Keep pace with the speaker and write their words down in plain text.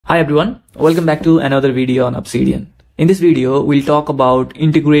Hi everyone, welcome back to another video on Obsidian. In this video, we'll talk about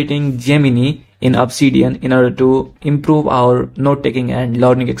integrating Gemini in Obsidian in order to improve our note-taking and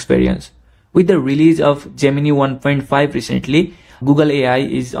learning experience. With the release of Gemini 1.5 recently, Google AI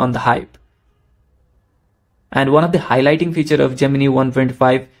is on the hype. And one of the highlighting features of Gemini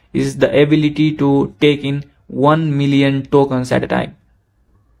 1.5 is the ability to take in 1 million tokens at a time.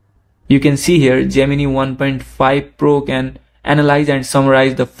 You can see here Gemini 1.5 Pro can analyze and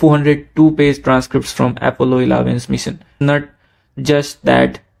summarize the 402-page transcripts from Apollo 11's mission. Not just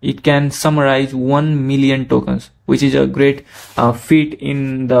that, it can summarize 1 million tokens, which is a great feat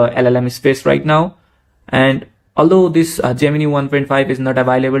in the LLM space right now. And although this Gemini 1.5 is not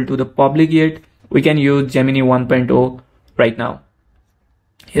available to the public yet, we can use Gemini 1.0 right now.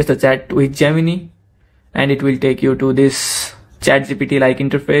 Here's the chat with Gemini, and it will take you to this ChatGPT-like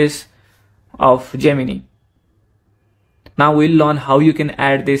interface of Gemini. Now we'll learn how you can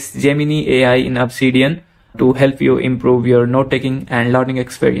add this Gemini AI in Obsidian to help you improve your note-taking and learning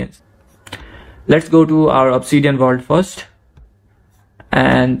experience. Let's go to our Obsidian Vault first.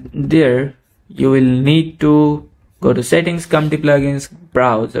 And there you will need to go to Settings, Community Plugins,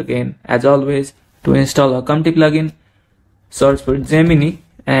 Browse again. As always, to install a Community plugin, search for Gemini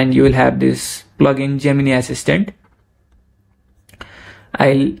and you will have this plugin Gemini Assistant.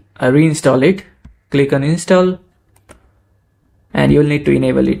 I'll reinstall it. Click on Install. And you'll need to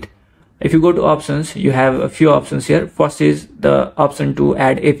enable it. If you go to options, you have a few options here. First is the option to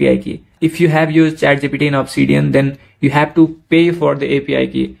add API key. If you have used ChatGPT in Obsidian, then you have to pay for the API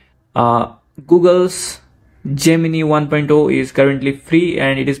key. Google's Gemini 1.0 is currently free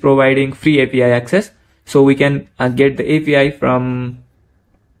and it is providing free API access. So we can get the API from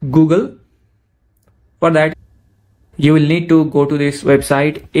Google. For that, you will need to go to this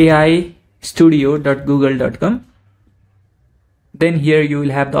website aistudio.google.com. Then here you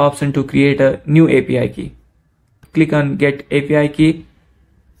will have the option to create a new API key. Click on Get API Key,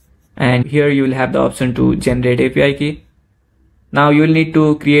 and here you will have the option to generate API key. Now you will need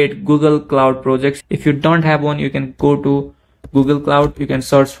to create Google Cloud projects. If you don't have one, you can go to Google Cloud. You can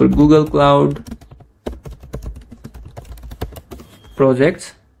search for Google Cloud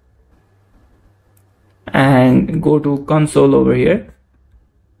projects and go to console over here.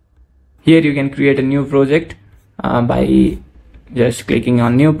 Here you can create a new project by just clicking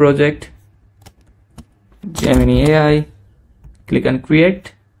on New Project, Gemini AI, click on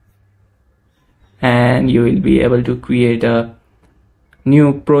Create, and you will be able to create a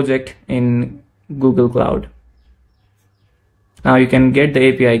new project in Google Cloud. Now you can get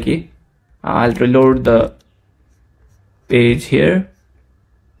the API key. I'll reload the page here.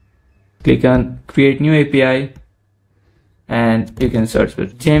 Click on Create New API, and you can search for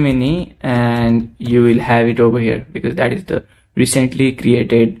Gemini, and you will have it over here because that is the recently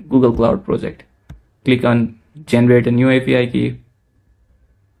created Google Cloud project. Click on Generate a New API key,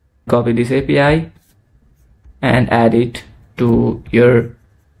 copy this API and add it to your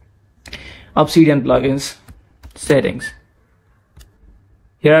Obsidian plugins settings.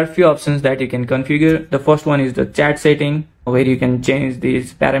 Here are a few options that you can configure. The first one is the chat setting, where you can change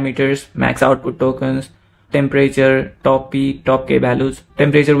these parameters: max output tokens, temperature, top P, top K values.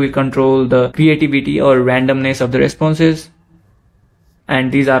 Temperature will control the creativity or randomness of the responses.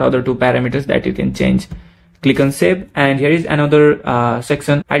 And these are other two parameters that you can change. Click on Save, and here is another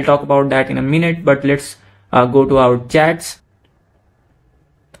section. I'll talk about that in a minute, but let's go to our chats.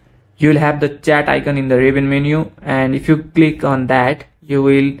 You will have the chat icon in the ribbon menu, and if you click on that, you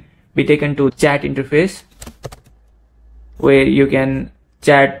will be taken to chat interface where you can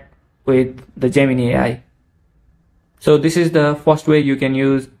chat with the Gemini AI. So this is the first way you can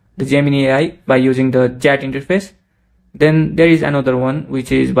use the Gemini AI, by using the chat interface. Then there is another one,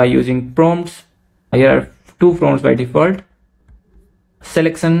 which is by using prompts. Here are two prompts by default: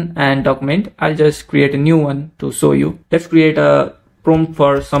 selection and document. I'll just create a new one to show you. Let's create a prompt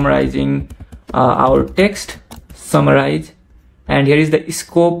for summarizing our text. Summarize, and here is the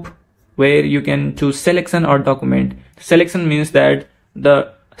scope where you can choose selection or document. Selection means that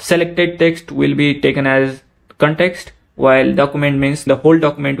the selected text will be taken as context, while document means the whole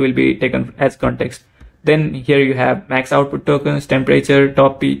document will be taken as context. Then here you have max output tokens, temperature,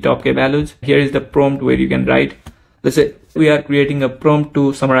 top P, top K values. Here is the prompt where you can write. Let's say we are creating a prompt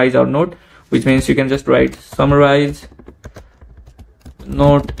to summarize our note, which means you can just write summarize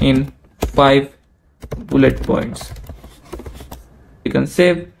note in 5 bullet points. You can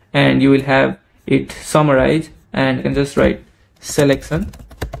save, and you will have it summarize, and you can just write selection.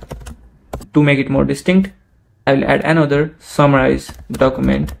 To make it more distinct, I will add another summarize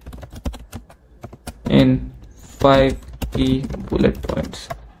document in 5 key bullet points.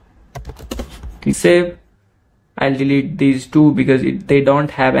 Click save. I'll delete these two because they don't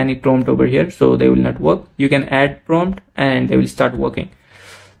have any prompt over here, so they will not work. You can add prompt and they will start working.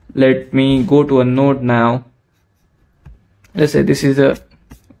 Let me go to a node now. Let's say this is a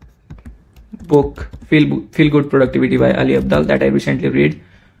book, Feel Good Productivity by Ali Abdaal, that I recently read.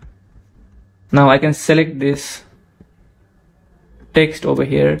 Now I can select this text over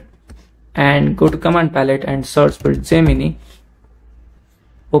here and go to command palette and search for Gemini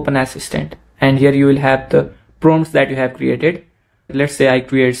Open Assistant, and here you will have the prompts that you have created. Let's say I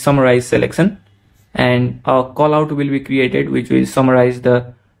create summarize selection, and a call out will be created which will summarize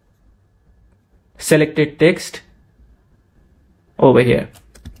the selected text over here.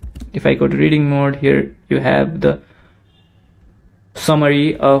 If I go to reading mode, here you have the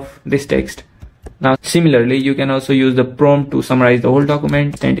summary of this text. Now similarly, you can also use the prompt to summarize the whole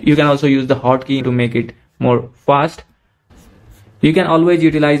document, and you can also use the hotkey to make it more fast. You can always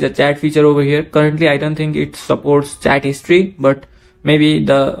utilize the chat feature over here. Currently I don't think it supports chat history, but maybe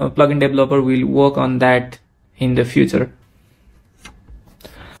the plugin developer will work on that in the future.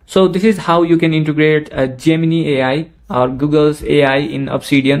 So this is how you can integrate a Gemini AI or Google's AI in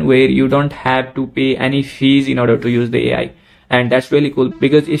Obsidian, where you don't have to pay any fees in order to use the AI. And that's really cool,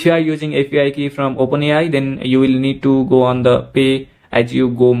 because if you are using API key from OpenAI, then you will need to go on the pay as you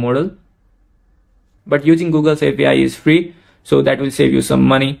go model. But using Google's API is free, so that will save you some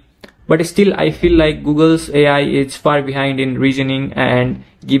money. But still, I feel like Google's AI is far behind in reasoning and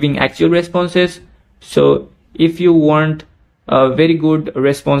giving actual responses. So if you want very good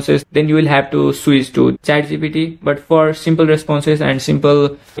responses, then you will have to switch to ChatGPT. But for simple responses and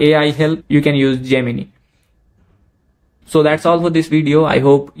simple AI help, you can use Gemini. So that's all for this video. I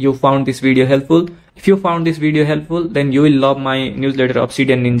hope you found this video helpful. If you found this video helpful, then you will love my newsletter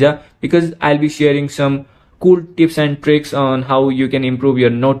Obsidian Ninja, because I'll be sharing some cool tips and tricks on how you can improve your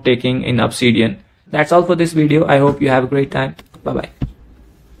note taking in Obsidian. That's all for this video. I hope you have a great time. Bye bye.